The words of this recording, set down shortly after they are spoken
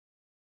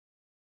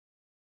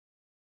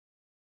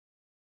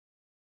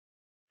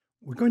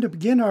We're going to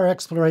begin our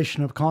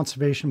exploration of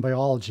conservation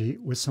biology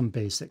with some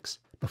basics.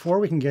 Before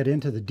we can get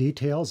into the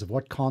details of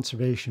what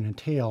conservation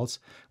entails,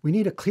 we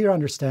need a clear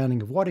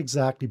understanding of what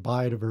exactly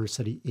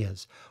biodiversity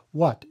is.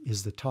 What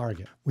is the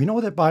target? We know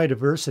that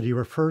biodiversity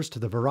refers to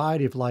the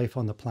variety of life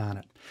on the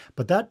planet,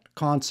 but that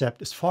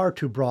concept is far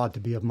too broad to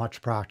be of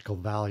much practical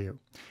value.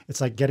 It's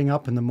like getting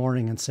up in the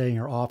morning and saying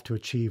you're off to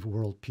achieve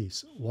world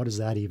peace. What does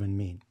that even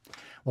mean?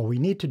 What we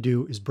need to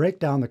do is break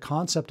down the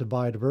concept of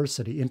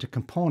biodiversity into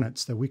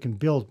components that we can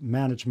build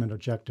management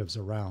objectives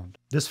around.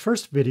 This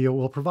first video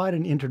will provide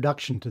an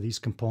introduction to these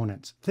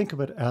components. Think of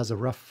it as a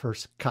rough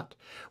first cut.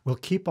 We'll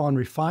keep on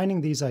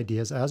refining these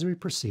ideas as we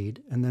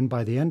proceed, and then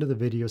by the end of the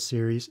video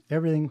series,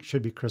 everything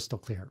should be crystal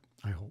clear,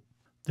 I hope.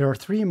 There are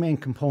three main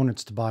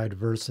components to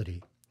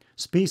biodiversity: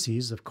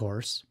 species, of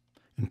course,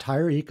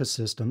 entire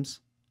ecosystems,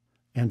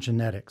 and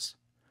genetics.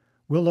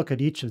 We'll look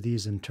at each of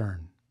these in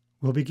turn.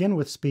 We'll begin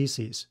with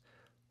species.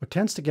 What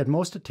tends to get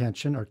most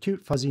attention are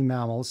cute fuzzy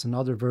mammals and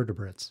other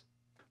vertebrates.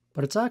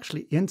 But it's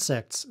actually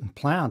insects and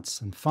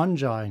plants and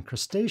fungi and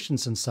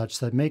crustaceans and such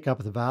that make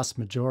up the vast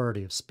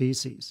majority of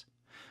species.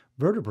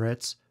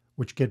 Vertebrates,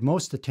 which get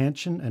most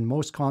attention and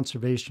most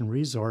conservation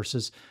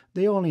resources,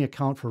 they only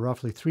account for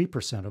roughly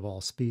 3% of all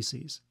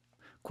species.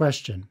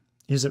 Question: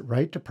 is it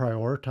right to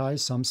prioritize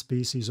some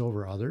species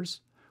over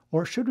others?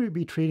 Or should we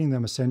be treating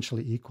them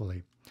essentially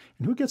equally?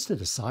 And who gets to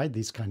decide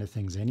these kind of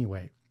things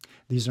anyway?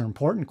 These are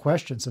important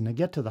questions, and they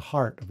get to the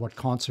heart of what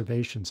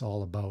conservation's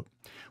all about.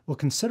 We'll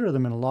consider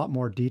them in a lot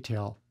more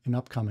detail in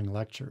upcoming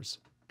lectures.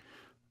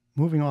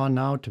 Moving on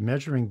now to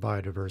measuring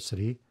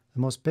biodiversity, the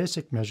most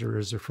basic measure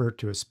is referred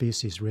to as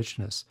species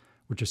richness,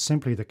 which is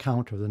simply the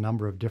count of the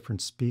number of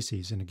different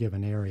species in a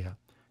given area.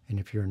 And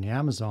if you're in the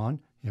Amazon,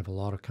 you have a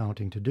lot of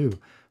counting to do.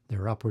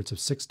 There are upwards of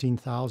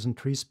 16,000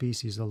 tree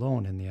species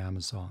alone in the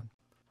Amazon.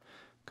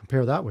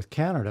 Compare that with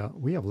Canada.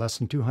 We have less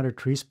than 200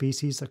 tree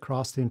species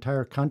across the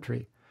entire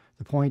country.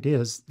 The point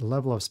is, the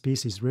level of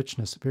species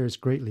richness varies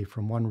greatly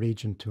from one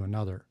region to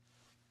another.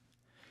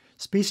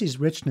 Species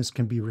richness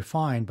can be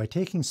refined by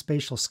taking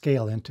spatial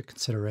scale into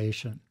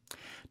consideration.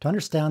 To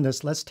understand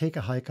this, let's take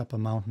a hike up a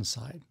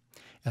mountainside.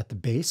 At the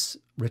base,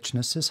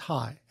 richness is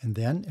high, and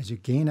then as you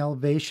gain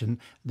elevation,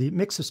 the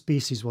mix of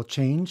species will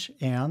change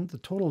and the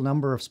total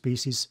number of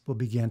species will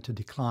begin to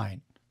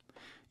decline.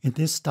 In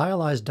this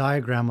stylized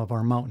diagram of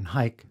our mountain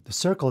hike, the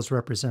circles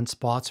represent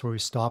spots where we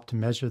stop to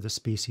measure the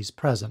species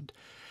present.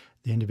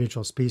 The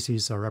individual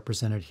species are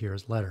represented here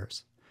as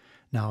letters.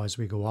 Now, as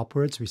we go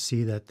upwards, we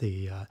see that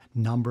the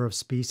number of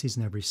species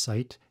in every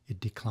site,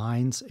 it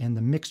declines, and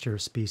the mixture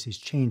of species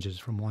changes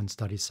from one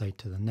study site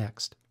to the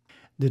next.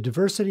 The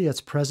diversity that's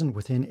present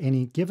within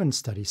any given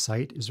study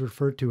site is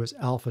referred to as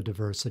alpha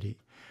diversity,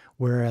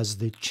 whereas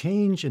the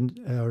change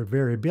in or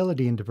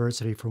variability in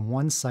diversity from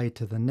one site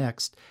to the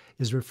next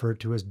is referred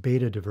to as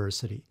beta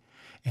diversity.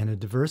 And a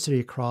diversity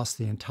across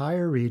the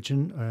entire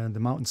region, the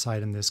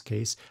mountainside in this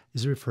case,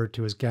 is referred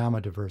to as gamma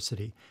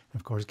diversity.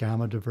 And of course,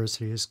 gamma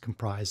diversity is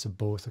comprised of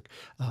both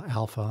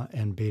alpha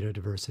and beta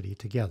diversity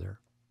together.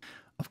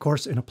 Of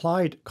course, in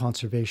applied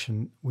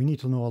conservation, we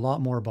need to know a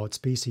lot more about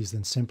species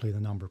than simply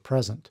the number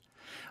present.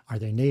 Are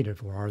they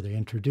native or are they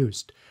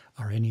introduced?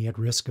 Are any at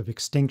risk of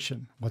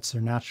extinction? What's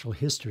their natural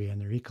history and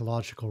their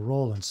ecological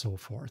role and so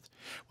forth?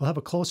 We'll have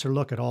a closer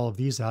look at all of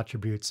these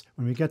attributes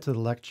when we get to the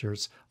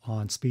lectures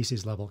on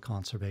species-level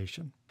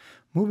conservation.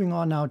 Moving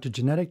on now to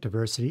genetic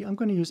diversity, I'm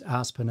going to use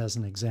aspen as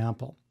an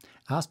example.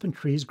 Aspen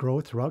trees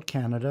grow throughout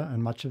Canada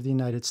and much of the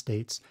United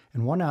States,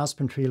 and one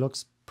aspen tree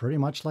looks pretty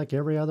much like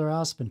every other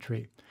aspen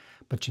tree.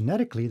 But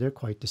genetically, they're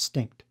quite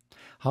distinct.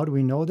 How do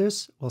we know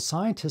this? Well,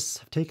 scientists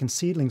have taken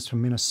seedlings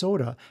from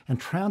Minnesota and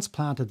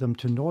transplanted them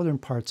to northern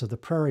parts of the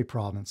prairie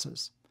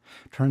provinces.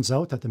 Turns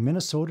out that the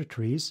Minnesota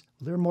trees,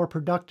 they're more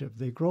productive,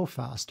 they grow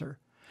faster.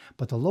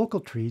 But the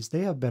local trees,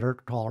 they have better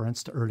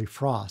tolerance to early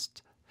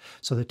frost.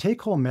 So the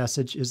take-home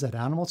message is that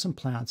animals and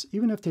plants,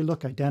 even if they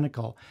look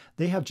identical,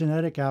 they have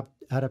genetic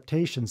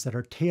adaptations that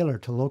are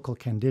tailored to local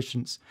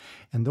conditions.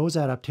 And those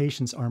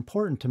adaptations are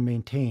important to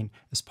maintain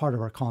as part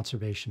of our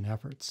conservation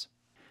efforts.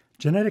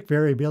 Genetic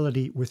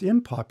variability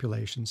within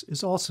populations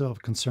is also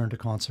of concern to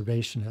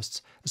conservationists,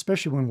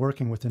 especially when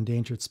working with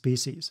endangered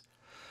species.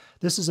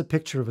 This is a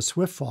picture of a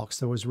swift fox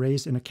that was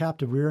raised in a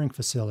captive rearing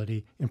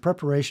facility in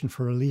preparation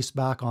for release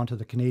back onto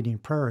the Canadian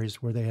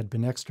prairies where they had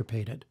been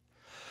extirpated.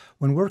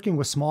 When working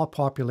with small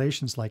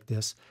populations like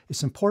this,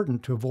 it's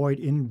important to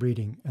avoid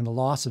inbreeding and the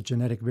loss of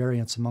genetic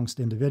variance amongst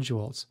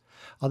individuals.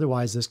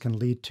 Otherwise, this can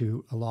lead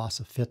to a loss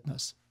of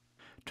fitness.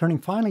 Turning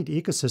finally to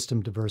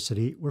ecosystem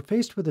diversity, we're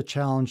faced with the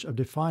challenge of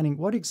defining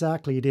what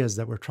exactly it is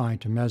that we're trying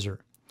to measure.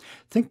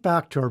 Think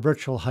back to our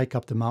virtual hike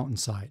up the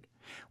mountainside.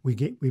 We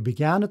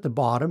began at the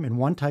bottom in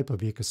one type of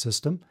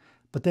ecosystem,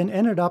 but then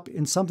ended up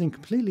in something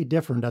completely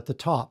different at the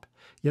top.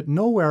 Yet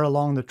nowhere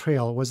along the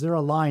trail was there a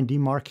line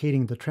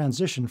demarcating the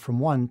transition from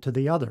one to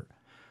the other.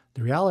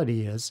 The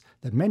reality is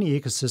that many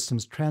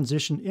ecosystems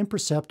transition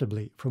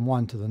imperceptibly from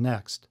one to the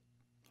next.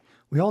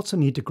 We also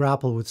need to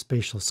grapple with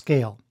spatial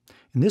scale.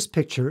 In this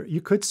picture, you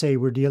could say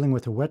we're dealing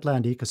with a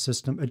wetland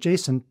ecosystem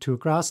adjacent to a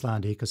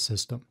grassland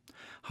ecosystem.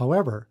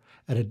 However,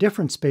 at a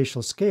different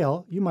spatial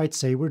scale, you might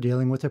say we're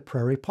dealing with a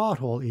prairie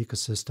pothole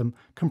ecosystem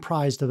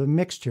comprised of a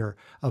mixture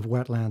of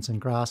wetlands and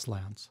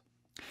grasslands.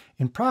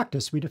 In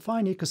practice, we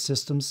define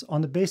ecosystems on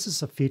the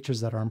basis of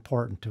features that are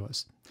important to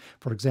us.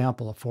 For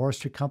example, a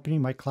forestry company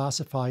might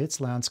classify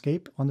its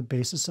landscape on the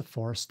basis of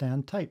forest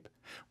stand type,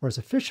 whereas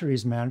a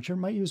fisheries manager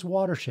might use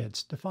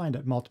watersheds defined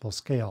at multiple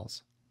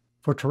scales.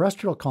 For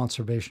terrestrial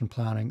conservation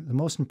planning, the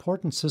most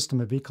important system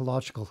of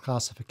ecological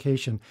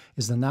classification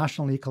is the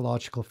National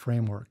Ecological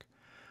Framework.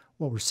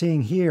 What we're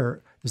seeing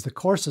here is the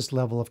coarsest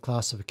level of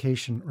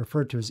classification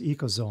referred to as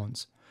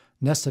ecozones.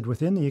 Nested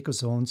within the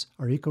ecozones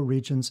are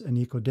ecoregions and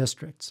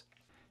ecodistricts.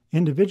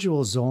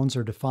 Individual zones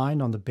are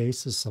defined on the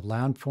basis of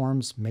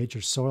landforms,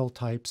 major soil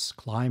types,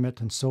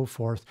 climate, and so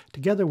forth,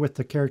 together with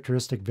the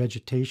characteristic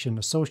vegetation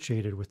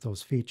associated with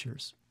those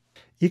features.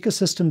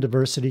 Ecosystem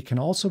diversity can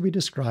also be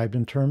described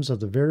in terms of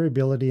the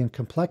variability and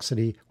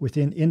complexity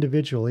within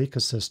individual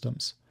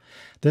ecosystems.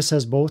 This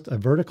has both a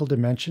vertical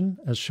dimension,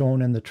 as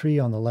shown in the tree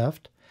on the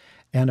left,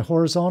 and a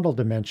horizontal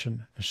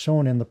dimension, as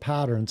shown in the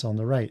patterns on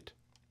the right.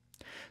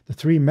 The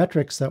three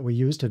metrics that we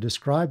use to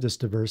describe this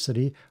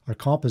diversity are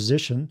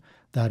composition,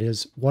 that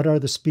is, what are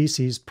the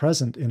species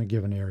present in a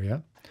given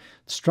area,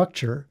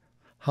 structure,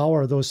 how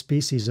are those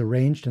species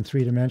arranged in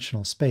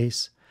three-dimensional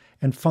space,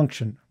 and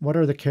function, what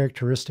are the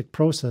characteristic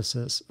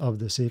processes of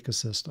this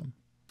ecosystem.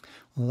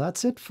 Well,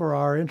 that's it for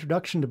our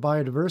introduction to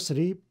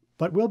biodiversity,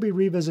 but we'll be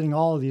revisiting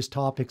all of these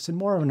topics in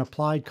more of an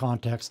applied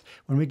context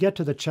when we get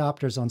to the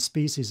chapters on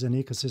species and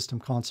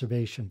ecosystem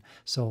conservation,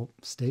 so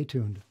stay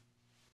tuned.